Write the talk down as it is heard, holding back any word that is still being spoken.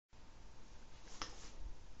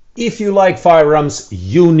If you like firearms,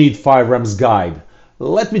 you need Firearms Guide.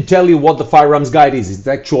 Let me tell you what the Firearms Guide is. It's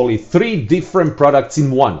actually 3 different products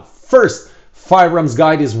in one. First, Firearms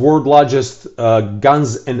Guide is world's largest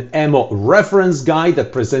guns and ammo reference guide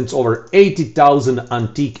that presents over 80,000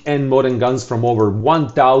 antique and modern guns from over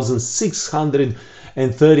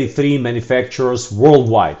 1,633 manufacturers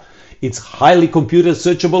worldwide. It's highly computer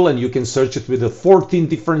searchable and you can search it with 14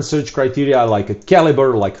 different search criteria like a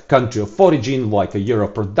caliber, like a country of origin, like a year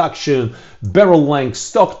of production, barrel length,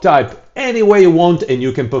 stock type, any way you want, and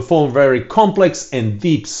you can perform very complex and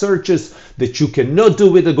deep searches that you cannot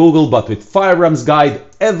do with Google, but with Firearms Guide,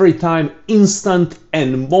 every time instant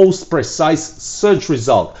and most precise search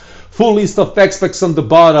result. Full list of tech specs on the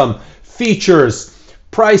bottom, features,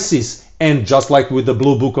 prices, and just like with the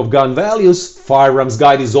Blue Book of Gun Values, Firearms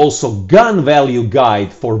Guide is also gun value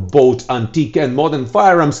guide for both antique and modern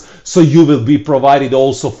firearms, so you will be provided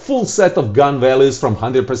also full set of gun values from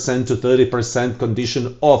 100% to 30%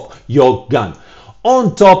 condition of your gun.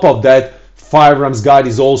 On top of that, Firearms Guide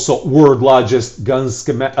is also world's largest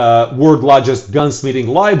gunsmithing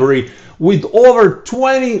library with over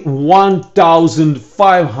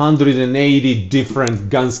 21,580 different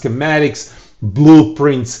gun schematics,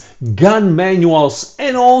 blueprints, gun manuals,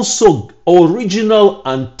 and also original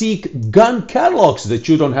antique gun catalogs that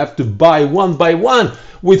you don't have to buy one by one.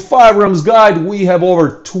 With Firearms Guide, we have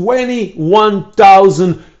over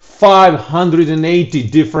 21,580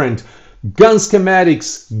 different gun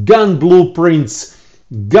schematics, gun blueprints,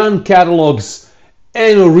 gun catalogs,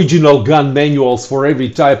 and original gun manuals for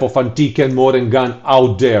every type of antique and modern gun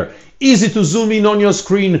out there. Easy to zoom in on your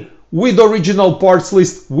screen, with original parts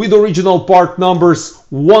list, with original part numbers,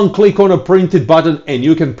 one click on a printed button and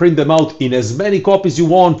you can print them out in as many copies you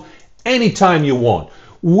want, anytime you want.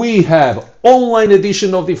 We have online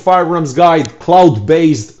edition of the Firearms Guide,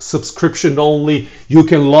 cloud-based, subscription only. You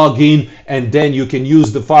can log in and then you can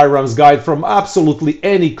use the Firearms Guide from absolutely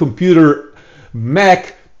any computer,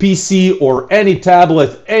 Mac, PC, or any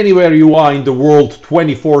tablet, anywhere you are in the world,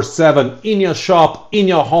 24/7, in your shop, in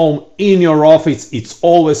your home, in your office. It's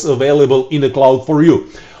always available in the cloud for you.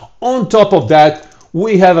 On top of that,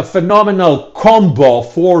 we have a phenomenal combo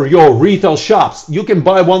for your retail shops. You can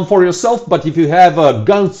buy one for yourself, but if you have a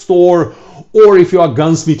gun store or if you are a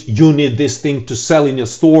gunsmith, you need this thing to sell in your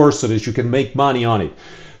store so that you can make money on it.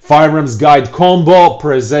 Firearms Guide Combo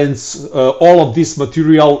presents all of this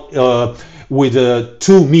material with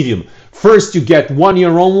 2 medium. First, you get 1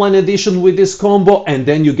 year online edition with this combo, and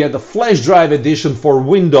then you get a flash drive edition for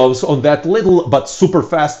Windows on that little but super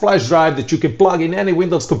fast flash drive that you can plug in any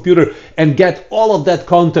Windows computer and get all of that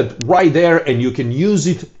content right there, and you can use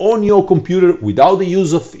it on your computer without the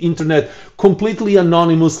use of internet, completely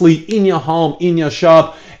anonymously in your home, in your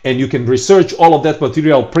shop, and you can research all of that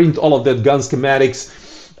material, print all of that gun schematics,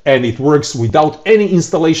 and it works without any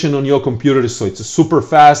installation on your computer, so it's super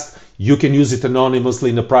fast. You can use it anonymously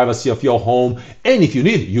in the privacy of your home, and if you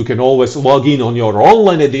need, you can always log in on your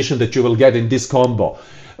online edition that you will get in this combo.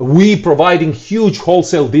 We providing huge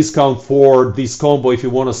wholesale discount for this combo if you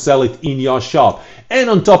want to sell it in your shop. And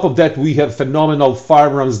on top of that, we have phenomenal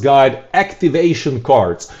Firearms Guide activation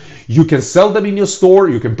cards. You can sell them in your store,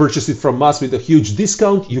 you can purchase it from us with a huge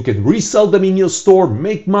discount, you can resell them in your store,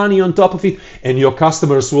 make money on top of it, and your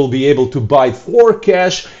customers will be able to buy it for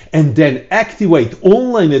cash and then activate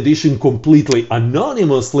online edition completely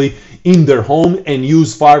anonymously in their home and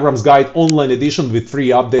use Firearms Guide online edition with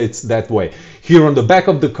 3 updates that way. Here on the back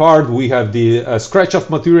of the card we have the scratch off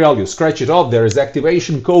material. You scratch it off, there is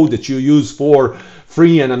activation code that you use for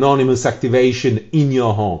free and anonymous activation in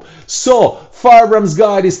your home. So Firearms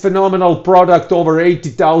Guide is phenomenal product, over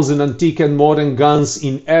 80,000 antique and modern guns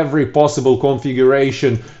in every possible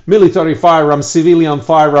configuration, military firearms, civilian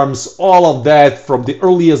firearms, all of that, from the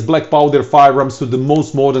earliest black powder firearms to the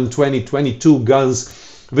most modern 2022 guns,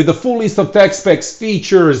 with a full list of tech specs,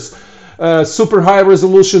 features, super high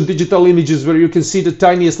resolution digital images where you can see the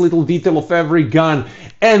tiniest little detail of every gun,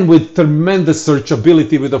 and with tremendous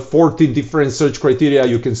searchability with the 14 different search criteria.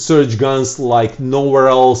 You can search guns like nowhere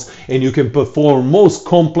else, and you can perform most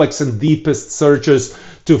complex and deepest searches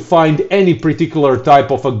to find any particular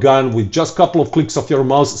type of a gun with just a couple of clicks of your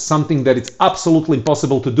mouse, something that it's absolutely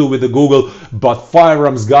impossible to do with the Google, but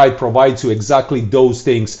Firearms Guide provides you exactly those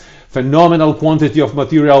things. Phenomenal quantity of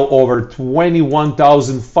material, over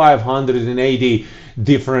 21,580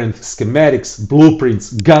 different schematics,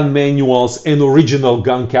 blueprints, gun manuals, and original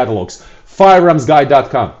gun catalogs.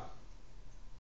 Firearmsguide.com.